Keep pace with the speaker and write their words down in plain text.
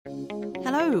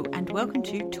Hello and welcome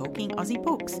to Talking Aussie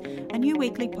Books, a new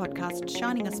weekly podcast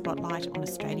shining a spotlight on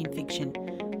Australian fiction.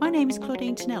 My name is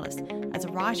Claudine Tinellis. As a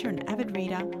writer and avid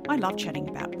reader, I love chatting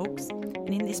about books.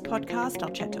 And in this podcast, I'll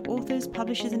chat to authors,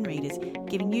 publishers and readers,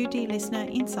 giving you, dear listener,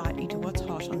 insight into what's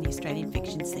hot on the Australian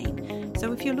fiction scene.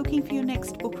 So if you're looking for your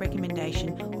next book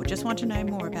recommendation or just want to know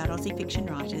more about Aussie fiction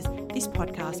writers, this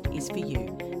podcast is for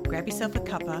you. Grab yourself a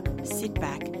cuppa, sit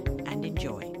back and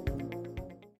enjoy.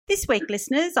 This week,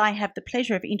 listeners, I have the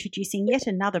pleasure of introducing yet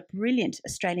another brilliant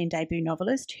Australian debut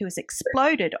novelist who has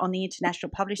exploded on the international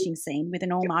publishing scene with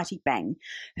an almighty bang.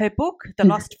 Her book, The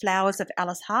Lost Flowers of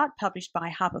Alice Hart, published by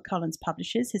HarperCollins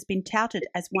Publishers, has been touted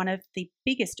as one of the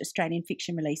biggest Australian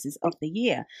fiction releases of the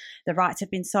year. The rights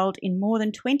have been sold in more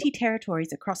than 20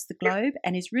 territories across the globe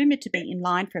and is rumoured to be in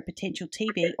line for a potential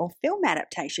TV or film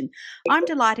adaptation. I'm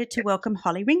delighted to welcome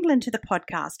Holly Ringland to the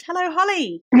podcast. Hello,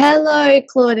 Holly. Hello,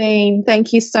 Claudine.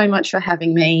 Thank you so much for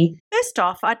having me. First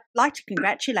off, I'd like to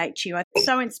congratulate you. It's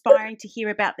so inspiring to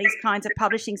hear about these kinds of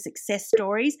publishing success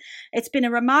stories. It's been a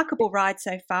remarkable ride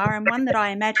so far and one that I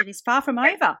imagine is far from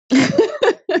over.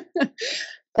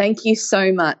 Thank you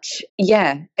so much.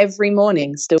 Yeah, every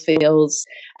morning still feels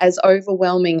as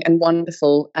overwhelming and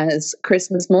wonderful as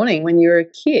Christmas morning when you were a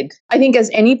kid. I think as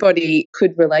anybody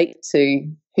could relate to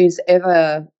who's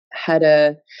ever had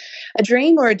a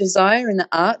dream or a desire in the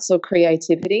arts or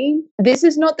creativity, this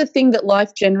is not the thing that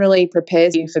life generally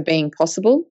prepares you for being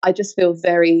possible. I just feel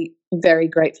very, very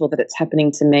grateful that it's happening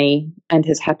to me and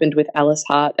has happened with Alice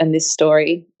Hart and this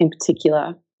story in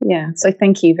particular. Yeah, so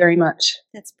thank you very much.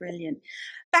 That's brilliant.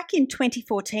 Back in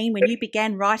 2014, when you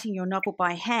began writing your novel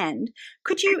by hand,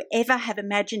 could you ever have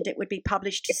imagined it would be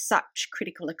published to such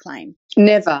critical acclaim?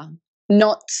 Never.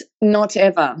 Not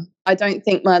ever. I don't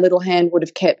think my little hand would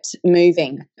have kept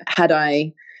moving had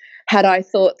I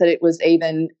thought that it was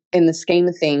even in the scheme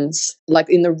of things, like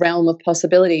in the realm of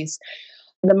possibilities.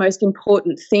 The most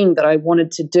important thing that I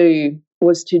wanted to do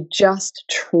was to just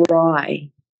try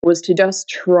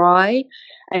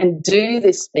and do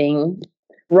this thing,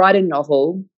 write a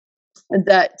novel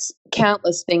that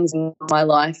countless things in my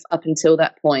life up until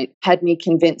that point had me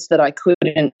convinced that I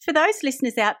couldn't. For those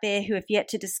listeners out there who have yet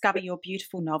to discover your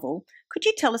beautiful novel, could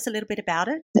you tell us a little bit about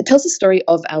it? It tells the story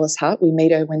of Alice Hart. We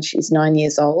meet her when she's 9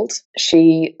 years old.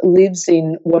 She lives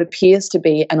in what appears to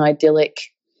be an idyllic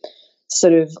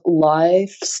sort of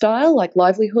lifestyle, like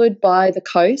livelihood by the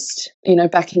coast,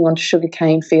 backing onto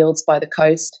sugarcane fields by the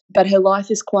coast. But her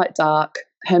life is quite dark.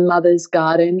 Her mother's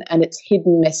garden and its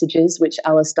hidden messages, which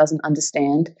Alice doesn't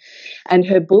understand, and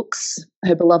her books,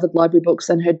 her beloved library books,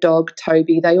 and her dog,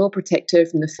 Toby, they all protect her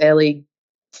from the fairly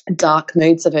dark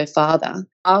moods of her father.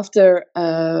 After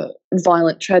a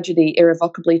violent tragedy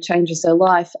irrevocably changes her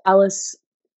life, Alice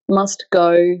must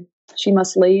go. She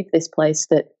must leave this place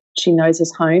that she knows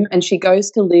as home, and she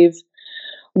goes to live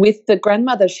with the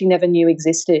grandmother she never knew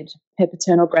existed, her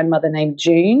paternal grandmother named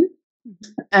June.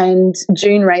 And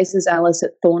June raises Alice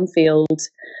at Thornfield,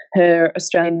 her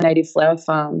Australian native flower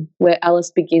farm, where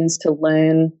Alice begins to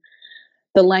learn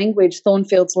the language,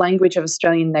 Thornfield's language of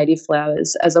Australian native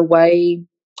flowers, as a way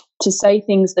to say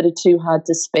things that are too hard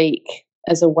to speak,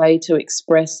 as a way to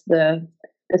express the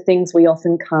things we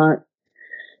often can't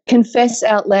confess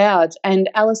out loud. And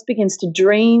Alice begins to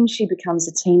dream. She becomes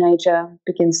a teenager,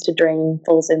 begins to dream,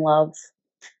 falls in love.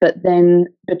 But then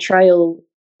betrayal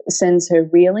sends her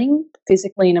reeling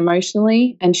physically and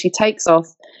emotionally, and she takes off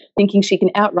thinking she can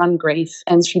outrun grief,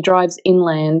 and she drives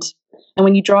inland. And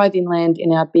when you drive inland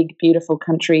in our big, beautiful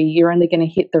country, you're only going to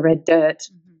hit the red dirt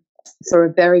for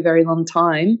a very, very long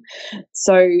time.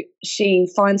 So she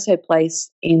finds her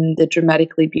place in the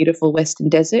dramatically beautiful Western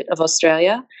Desert of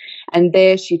Australia, and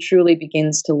there she truly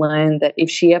begins to learn that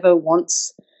if she ever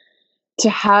wants to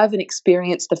have and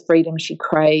experience the freedom she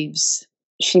craves,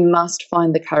 she must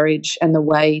find the courage and the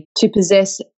way to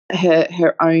possess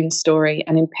her own story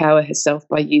and empower herself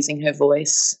by using her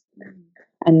voice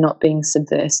and not being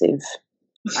subversive.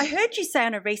 I heard you say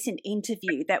on a recent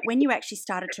interview that when you actually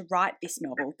started to write this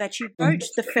novel, that you wrote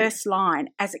the first line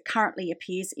as it currently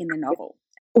appears in the novel.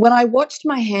 When I watched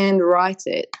my hand write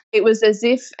it, it was as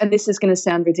if, and this is going to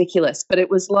sound ridiculous, but it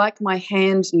was like my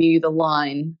hand knew the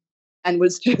line and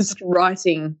was just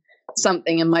writing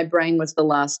something, and my brain was the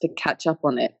last to catch up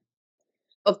on it.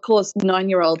 Of course,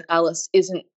 9-year-old Alice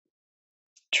isn't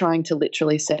trying to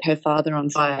literally set her father on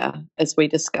fire, as we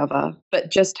discover, but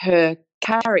just her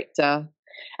character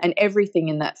and everything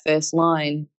in that first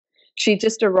line. She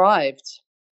just arrived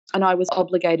and I was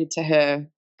obligated to her,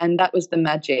 and that was the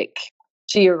magic.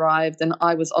 She arrived and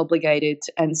I was obligated,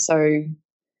 and so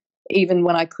even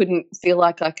when I couldn't feel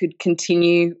like I could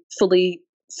continue fully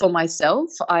for myself.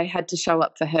 I had to show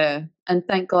up for her, and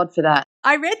thank God for that.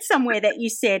 I read somewhere that you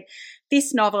said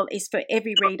this novel is for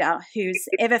every reader who's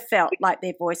ever felt like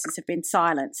their voices have been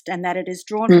silenced, and that it is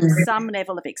drawn from some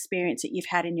level of experience that you've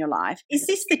had in your life. Is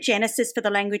this the genesis for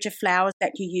the language of flowers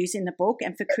that you use in the book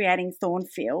and for creating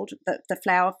Thornfield, the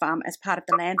flower farm, as part of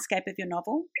the landscape of your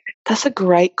novel? That's a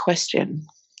great question.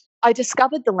 I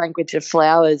discovered the language of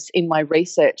flowers in my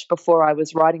research before I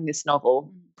was writing this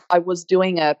novel. I was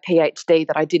doing a PhD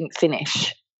that I didn't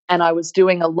finish, and I was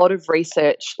doing a lot of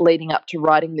research leading up to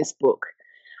writing this book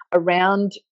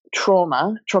around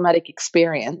traumatic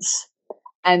experience,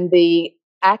 and the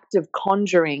act of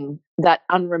conjuring that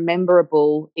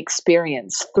unrememberable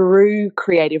experience through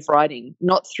creative writing,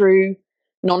 not through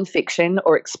nonfiction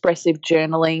or expressive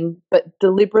journaling, but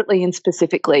deliberately and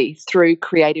specifically through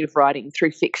creative writing,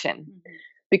 through fiction.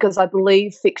 Because I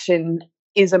believe fiction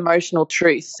is emotional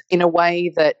truth in a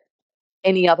way that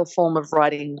any other form of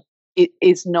writing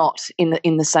is not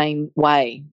in the same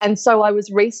way. And so I was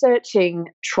researching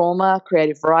trauma,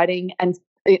 creative writing, and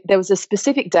there was a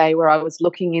specific day where I was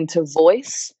looking into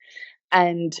voice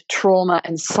and trauma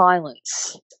and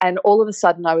silence. And all of a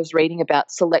sudden I was reading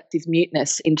about selective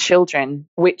muteness in children,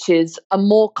 which is a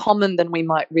more common than we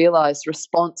might realize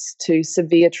response to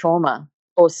severe trauma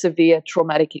or severe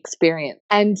traumatic experience.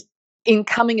 And in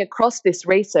coming across this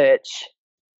research,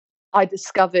 I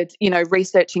discovered,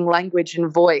 researching language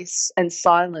and voice and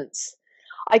silence,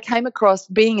 I came across,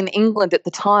 being in England at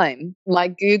the time, my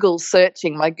Google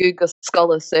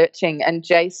Scholar searching and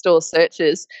JSTOR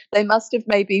searches, they must have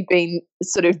maybe been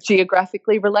sort of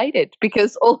geographically related,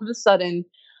 because all of a sudden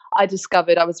I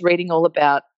discovered I was reading all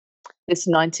about this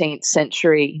 19th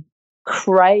century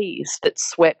craze that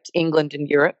swept England and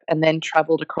Europe and then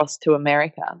travelled across to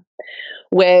America,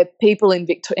 where people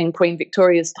in Queen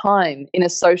Victoria's time, in a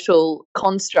social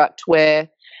construct where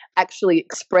actually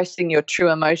expressing your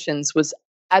true emotions was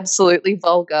absolutely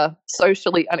vulgar,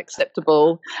 socially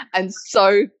unacceptable, and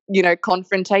so,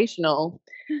 confrontational,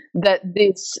 that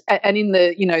this, and in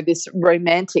the, this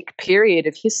romantic period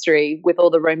of history with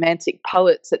all the romantic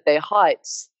poets at their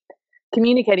heights,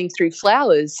 communicating through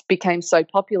flowers became so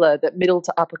popular that middle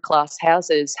to upper class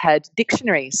houses had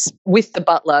dictionaries with the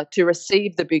butler to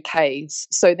receive the bouquets,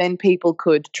 so then people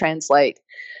could translate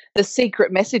the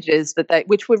secret messages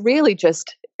which were really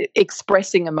just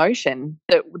expressing emotion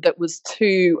that was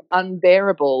too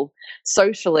unbearable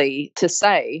socially to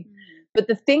say. But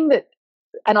the thing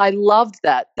and I loved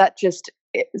that just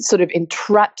sort of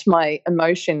entrapped my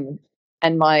emotion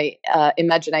and my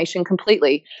imagination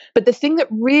completely. But the thing that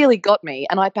really got me,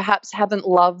 and I perhaps haven't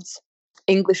loved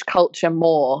English culture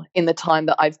more in the time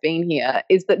that I've been here,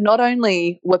 is that not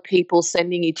only were people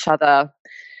sending each other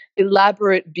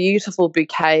elaborate, beautiful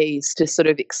bouquets to sort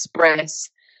of express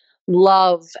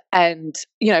love and,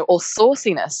 or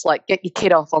sauciness, like get your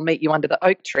kid off, I'll meet you under the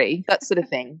oak tree, that sort of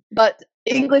thing. But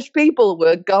English people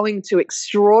were going to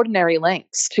extraordinary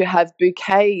lengths to have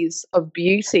bouquets of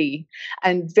beauty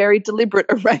and very deliberate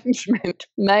arrangement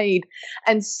made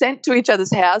and sent to each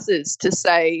other's houses to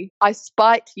say, I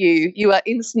spite you, you are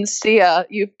insincere,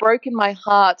 you've broken my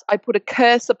heart, I put a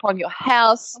curse upon your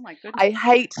house, oh my goodness, I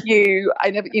hate you.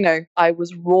 I never, I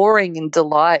was roaring in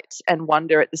delight and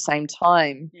wonder at the same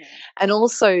time. Yeah. And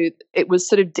also it was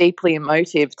sort of deeply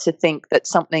emotive to think that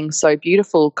something so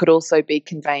beautiful could also be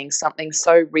conveying something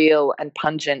so real and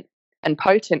pungent and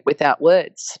potent without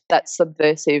words. That's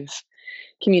subversive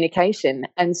communication.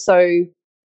 And so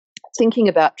thinking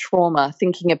about trauma,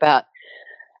 thinking about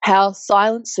how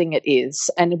silencing it is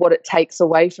and what it takes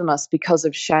away from us because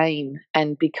of shame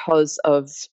and because of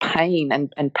pain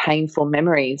and painful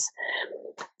memories.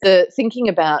 Thinking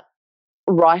about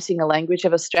writing a language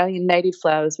of Australian native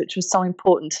flowers, which was so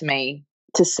important to me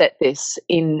to set this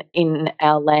in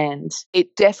our land.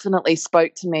 It definitely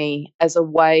spoke to me as a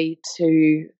way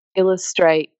to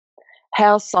illustrate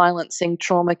how silencing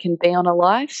trauma can be on a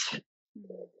life,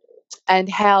 and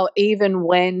how even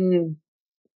when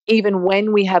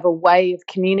we have a way of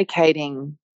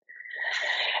communicating,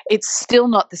 it's still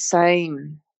not the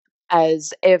same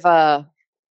as ever,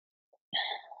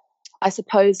 I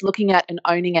suppose, looking at and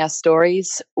owning our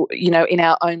stories, in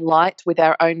our own light, with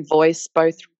our own voice,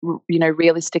 both,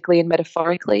 realistically and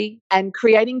metaphorically. And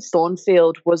creating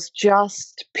Thornfield was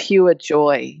just pure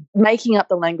joy. Making up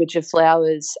the language of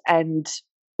flowers and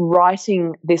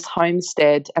writing this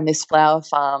homestead and this flower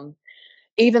farm,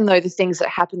 even though the things that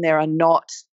happen there are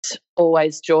not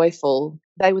always joyful,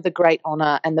 they were the great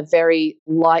honour and the very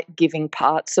light-giving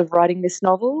parts of writing this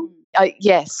novel.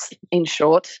 Yes, in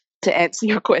short, to answer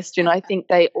your question, I think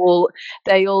they all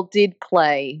did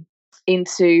play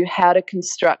into how to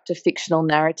construct a fictional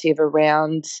narrative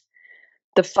around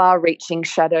the far-reaching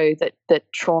shadow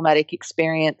that traumatic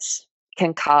experience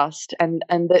can cast, and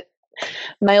that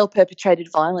male perpetrated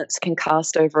violence can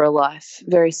cast over a life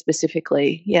very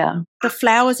specifically. Yeah. The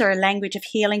flowers are a language of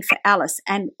healing for Alice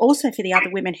and also for the other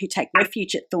women who take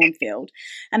refuge at Thornfield.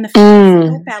 And the flowers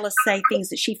help Alice say things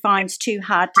that she finds too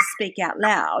hard to speak out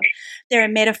loud. They're a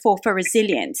metaphor for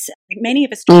resilience. Many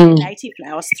of Australian native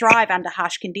flowers thrive under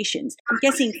harsh conditions. I'm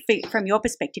guessing from your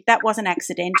perspective that wasn't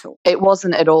accidental. It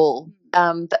wasn't at all.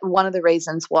 One of the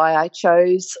reasons why I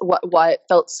chose, why it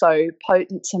felt so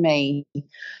potent to me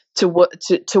to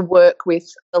work with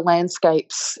the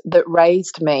landscapes that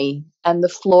raised me and the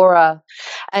flora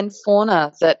and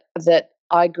fauna that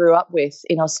I grew up with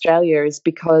in Australia is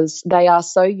because they are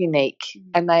so unique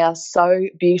and they are so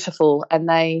beautiful and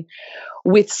they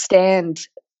withstand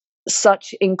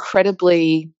such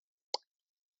incredibly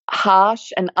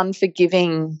harsh and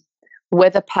unforgiving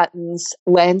weather patterns,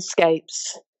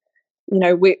 landscapes. You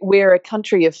know, we're a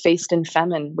country of feast and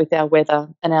famine with our weather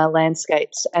and our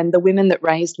landscapes. And the women that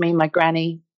raised me, my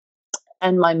granny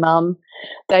and my mum,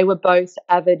 they were both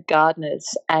avid gardeners.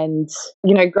 And,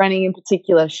 you know, Granny in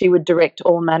particular, she would direct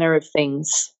all manner of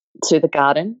things to the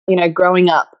garden. You know, growing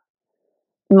up,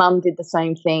 Mum did the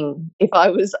same thing. If I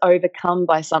was overcome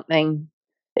by something,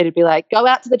 it'd be like, go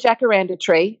out to the jacaranda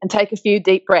tree and take a few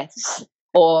deep breaths,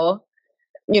 or,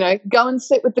 you know, go and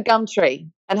sit with the gum tree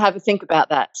and have a think about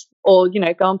that, or, you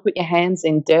know, go and put your hands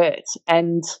in dirt.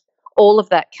 And all of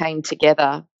that came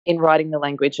together in writing the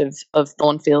language of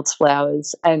Thornfield's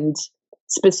flowers, and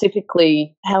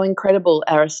specifically how incredible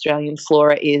our Australian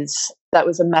flora is. That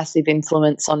was a massive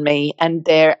influence on me, and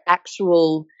their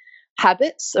actual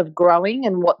habits of growing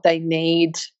and what they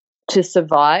need to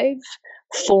survive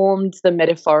formed the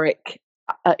metaphoric,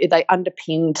 they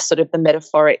underpinned sort of the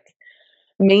metaphoric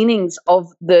meanings of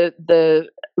the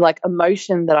like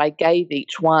emotion that I gave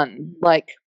each one. Like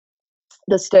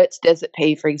the Sturt's desert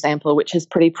pea, for example, which is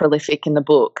pretty prolific in the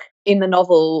book. In the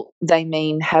novel, they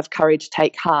mean have courage,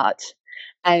 take heart.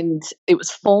 And it was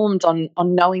formed on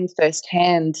knowing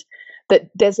firsthand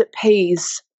that desert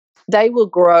peas, they will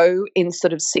grow in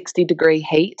sort of 60-degree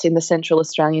heat in the Central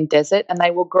Australian desert, and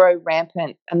they will grow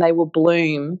rampant and they will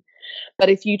bloom. But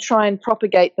if you try and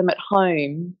propagate them at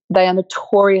home, they are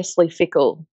notoriously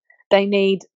fickle. They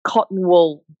need cotton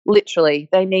wool, literally.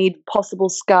 They need possible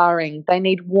scarring. They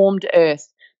need warmed earth,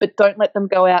 but don't let them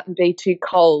go out and be too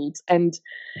cold. And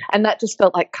that just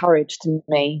felt like courage to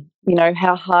me. You know,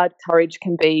 how hard courage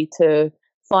can be to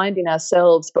find in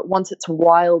ourselves, but once it's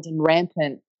wild and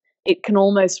rampant, it can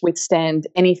almost withstand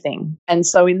anything. And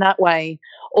so in that way,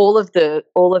 all of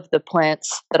the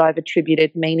plants that I've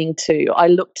attributed meaning to, I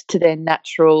looked to their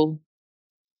natural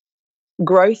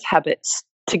growth habits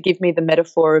to give me the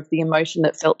metaphor of the emotion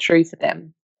that felt true for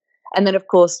them. And then, of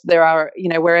course, there are, you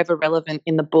know, wherever relevant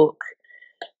in the book,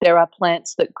 there are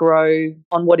plants that grow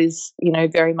on what is, you know,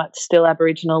 very much still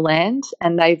Aboriginal land,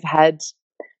 and they've had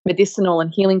medicinal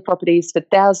and healing properties for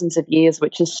thousands of years,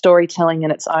 which is storytelling in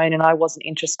its own, and I wasn't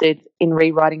interested in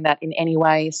rewriting that in any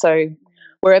way. So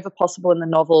wherever possible in the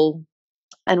novel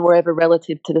and wherever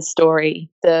relative to the story,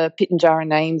 the Pitjantjatjara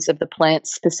names of the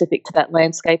plants specific to that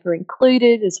landscape are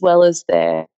included, as well as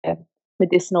their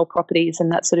medicinal properties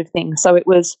and that sort of thing. So it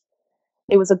was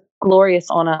a glorious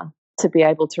honour to be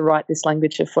able to write this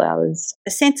language of flowers.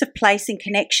 The sense of place and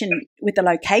connection with the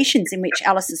locations in which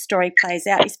Alice's story plays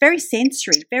out is very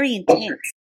sensory, very intense.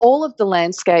 All of the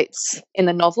landscapes in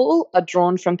the novel are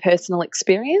drawn from personal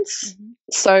experience. Mm-hmm.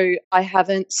 So I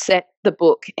haven't set the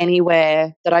book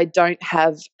anywhere that I don't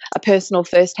have a personal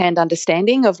first-hand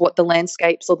understanding of what the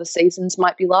landscapes or the seasons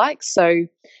might be like. So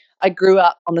I grew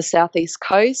up on the southeast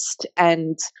coast,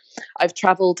 and I've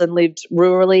travelled and lived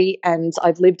rurally, and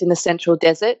I've lived in the central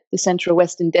desert, the central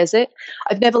western desert.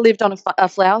 I've never lived on a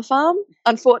flower farm,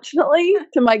 unfortunately,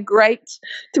 to my great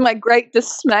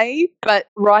dismay. But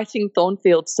writing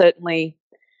Thornfield certainly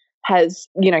has,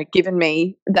 you know, given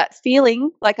me that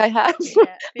feeling like I have,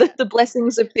 the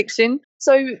blessings of fiction.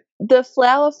 So the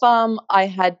flower farm, I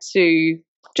had to.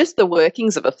 Just the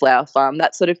workings of a flower farm,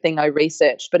 that sort of thing I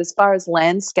researched. But as far as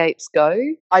landscapes go,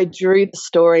 I drew the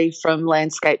story from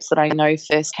landscapes that I know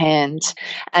firsthand.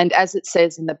 And as it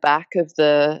says in the back of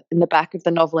the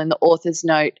novel, in the author's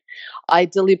note, I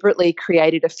deliberately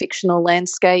created a fictional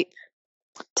landscape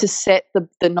to set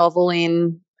the novel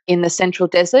in the central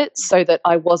desert, so that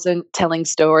I wasn't telling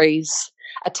stories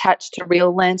attached to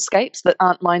real landscapes that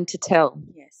aren't mine to tell.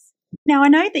 Yes. Now, I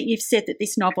know that you've said that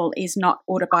this novel is not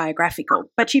autobiographical,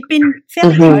 but you've been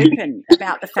fairly open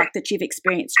about the fact that you've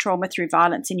experienced trauma through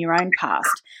violence in your own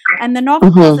past. And the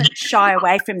novel doesn't shy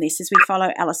away from this as we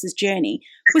follow Alice's journey.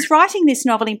 Was writing this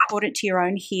novel important to your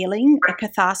own healing, a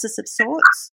catharsis of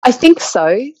sorts? I think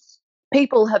so.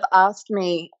 People have asked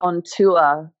me on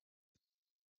tour,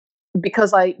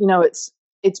 because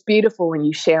it's beautiful when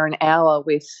you share an hour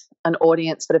with an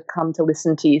audience that have come to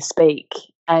listen to you speak,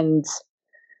 and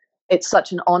it's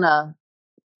such an honour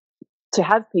to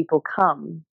have people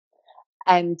come,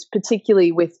 and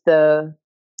particularly with the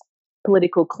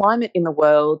political climate in the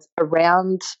world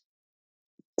around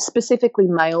specifically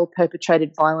male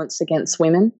perpetrated violence against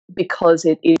women, because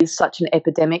it is such an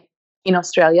epidemic in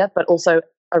Australia but also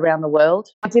around the world.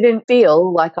 I didn't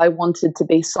feel like I wanted to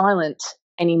be silent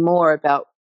anymore about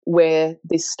where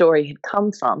this story had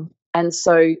come from. And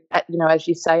so, as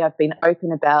you say, I've been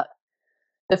open about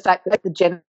the fact that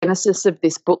the genesis of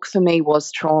this book for me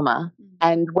was trauma.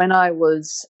 And when I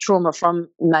was trauma from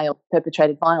male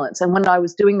perpetrated violence, and when I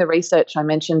was doing the research I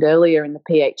mentioned earlier in the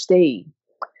PhD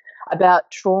about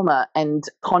trauma and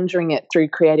conjuring it through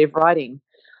creative writing,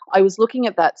 I was looking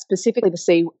at that specifically to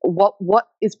see what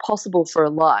is possible for a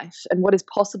life and what is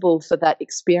possible for that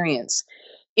experience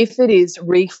if it is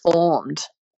reformed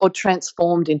or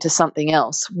transformed into something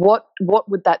else. What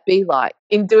would that be like?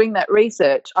 In doing that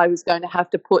research, I was going to have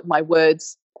to put my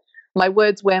words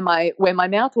where my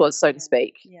mouth was, so to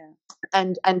speak,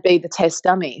 and be the test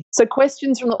dummy. So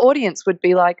questions from the audience would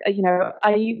be like,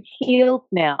 are you healed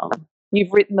now?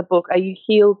 You've written the book. Are you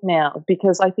healed now?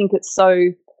 Because I think it's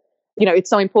so, it's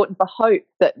so important for hope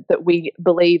that we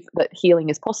believe that healing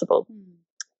is possible.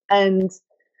 And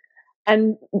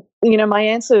my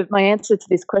answer to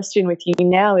this question with you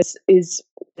now is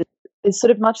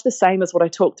sort of much the same as what I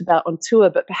talked about on tour,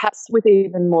 but perhaps with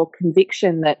even more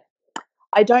conviction that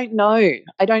I don't know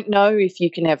if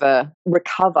you can ever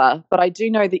recover, but I do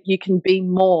know that you can be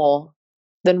more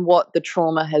than what the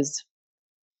trauma has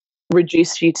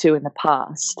reduced you to in the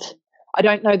past. I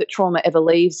don't know that trauma ever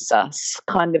leaves us,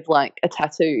 kind of like a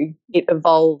tattoo. It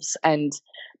evolves and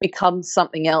becomes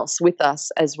something else with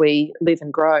us as we live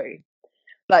and grow.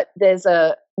 But there's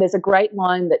a great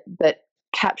line that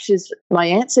captures my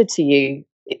answer to you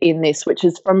in this, which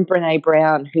is from Brené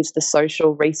Brown, who's the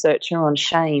social researcher on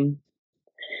shame.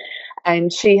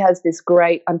 And she has this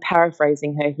great, I'm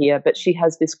paraphrasing her here, but she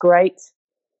has this great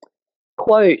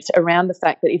quote around the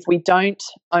fact that if we don't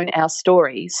own our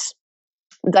stories,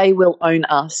 they will own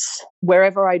us.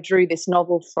 Wherever I drew this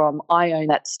novel from, I own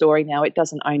that story now. It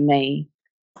doesn't own me.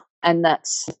 And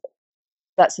that's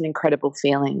an incredible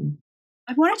feeling.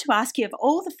 I wanted to ask you, of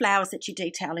all the flowers that you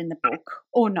detail in the book,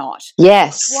 or not,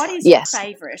 yes, what is your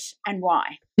favourite and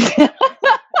why?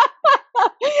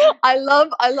 I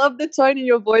love the tone in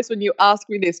your voice when you ask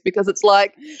me this, because it's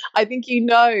like, I think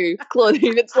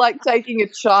Claudine, it's like taking a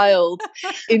child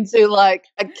into like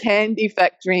a candy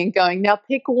factory and going, now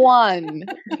pick one.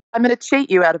 I'm going to cheat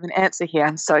you out of an answer here.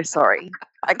 I'm so sorry.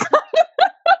 I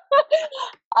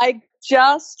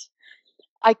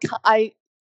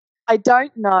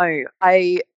don't know.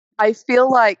 I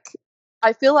feel like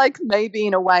maybe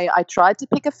in a way I tried to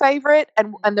pick a favourite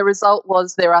and the result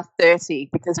was there are 30,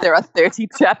 because there are 30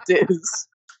 chapters.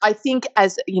 I think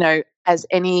as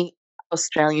any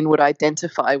Australian would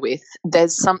identify with,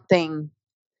 there's something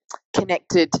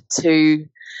connected to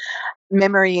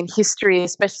memory and history,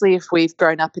 especially if we've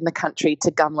grown up in the country,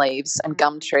 to gum leaves and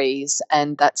gum trees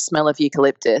and that smell of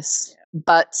eucalyptus.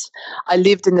 But I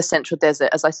lived in the Central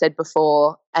Desert, as I said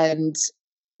before, and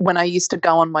when I used to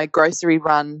go on my grocery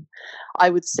run, I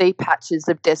would see patches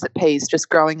of desert peas just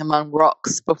growing among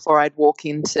rocks before I'd walk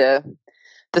into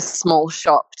the small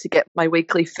shop to get my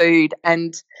weekly food.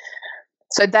 And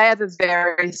so they have a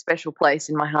very special place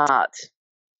in my heart,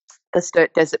 the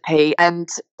Sturt Desert pea, and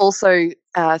also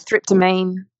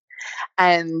thryptomene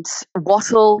and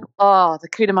wattle, the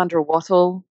Cootamundra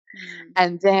wattle.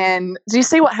 And then, do you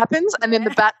see what happens? And then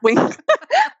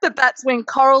the bat's wing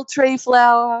coral tree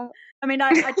flower. I mean,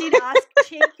 I did ask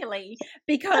cheekily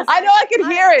because I know I could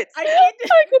hear it. I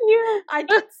could hear it. I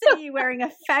did see you wearing a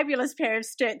fabulous pair of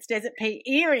Sturt's Desert Pea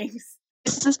earrings.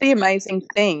 This is the amazing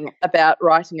thing about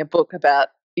writing a book about,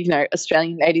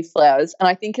 Australian native flowers, and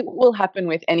I think it will happen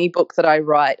with any book that I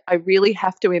write. I really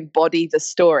have to embody the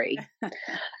story.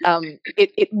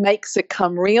 It makes it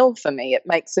come real for me. It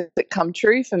makes it come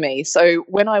true for me. So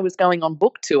when I was going on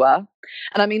book tour,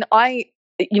 and I mean,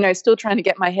 still trying to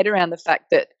get my head around the fact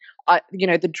that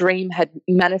the dream had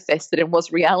manifested and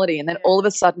was reality. And then all of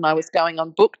a sudden I was going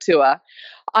on book tour.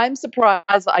 I'm surprised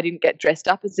that I didn't get dressed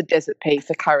up as a desert pea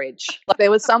for courage. Like, there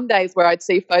were some days where I'd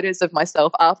see photos of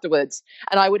myself afterwards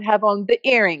and I would have on the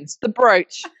earrings, the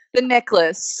brooch, the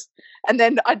necklace, and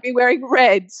then I'd be wearing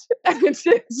red. And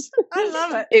I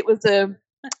love it. It was a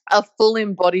full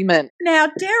embodiment. Now,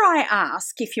 dare I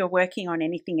ask if you're working on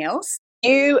anything else?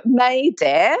 You may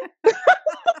dare.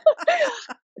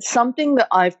 Something that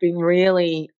I've been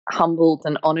really humbled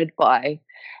and honoured by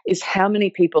is how many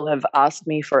people have asked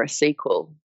me for a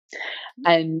sequel.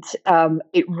 And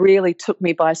it really took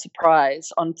me by surprise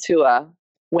on tour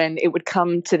when it would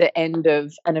come to the end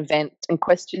of an event and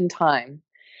question time.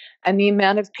 And the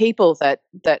amount of people that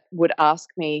would ask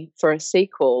me for a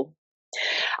sequel,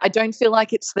 I don't feel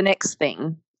like it's the next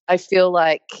thing. I feel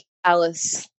like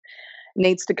Alice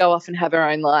needs to go off and have her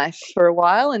own life for a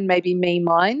while, and maybe me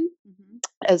mine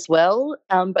as well,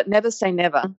 but never say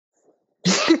never.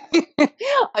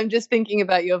 I'm just thinking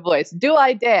about your voice. Do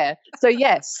I dare? So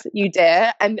yes, you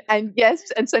dare, and yes,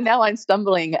 and so now I'm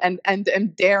stumbling and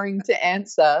daring to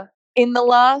answer. In the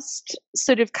last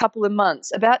sort of couple of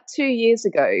months, about 2 years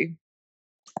ago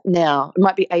now, it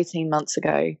might be 18 months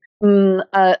ago,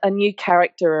 a new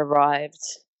character arrived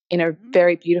in a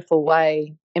very beautiful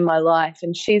way in my life,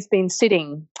 and she's been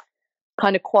sitting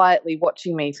kind of quietly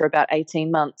watching me for about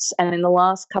 18 months. And in the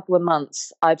last couple of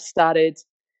months, I've started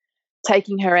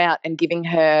taking her out and giving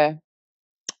her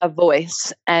a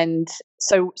voice. And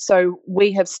so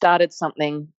we have started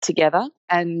something together,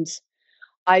 and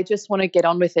I just want to get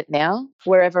on with it now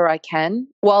wherever I can.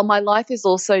 While my life is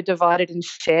also divided and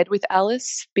shared with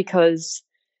Alice, because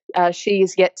she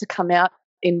is yet to come out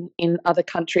in other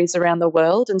countries around the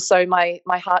world. And so my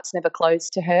heart's never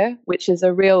closed to her, which is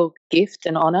a real gift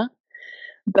and honour.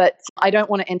 But I don't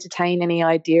want to entertain any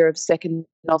idea of second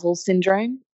novel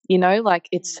syndrome. Like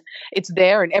it's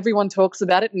there and everyone talks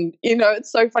about it. And,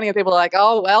 it's so funny when people are like,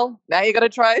 oh, well, now you got to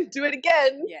try and do it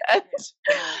again. Yeah.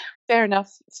 Fair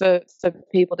enough for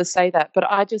people to say that. But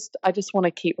I just want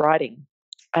to keep writing.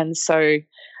 And so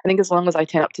I think as long as I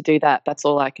turn up to do that, that's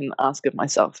all I can ask of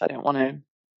myself. I don't want to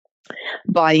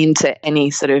buy into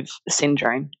any sort of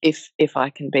syndrome if I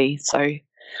can be so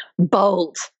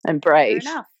bold and brave.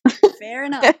 Fair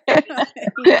enough.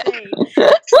 Indeed.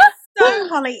 So,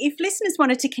 Holly, if listeners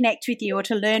wanted to connect with you or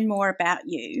to learn more about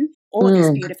you or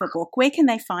this beautiful book, where can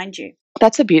they find you?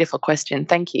 That's a beautiful question.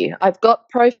 Thank you. I've got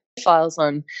profiles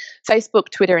on Facebook,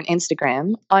 Twitter, and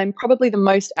Instagram. I'm probably the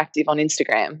most active on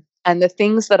Instagram. And the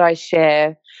things that I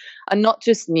share are not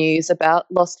just news about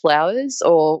lost flowers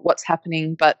or what's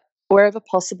happening, but wherever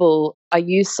possible, I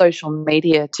use social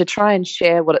media to try and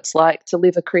share what it's like to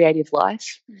live a creative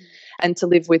life and to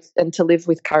live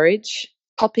with courage.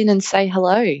 Pop in and say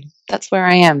hello. That's where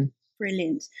I am.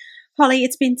 Brilliant. Holly,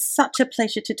 it's been such a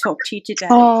pleasure to talk to you today.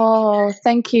 Oh,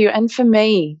 thank you. And for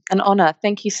me, an honour.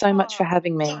 Thank you so much for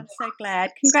having me. I'm so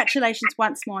glad. Congratulations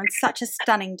once more on such a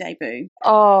stunning debut.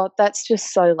 Oh, that's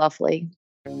just so lovely.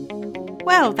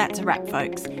 Well, that's a wrap,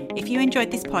 folks. If you enjoyed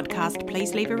this podcast,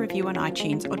 please leave a review on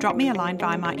iTunes or drop me a line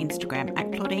via my Instagram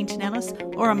at Claudine Tinellis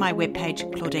or on my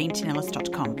webpage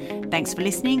claudineteinellis.com. Thanks for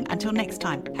listening. Until next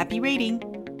time, happy reading.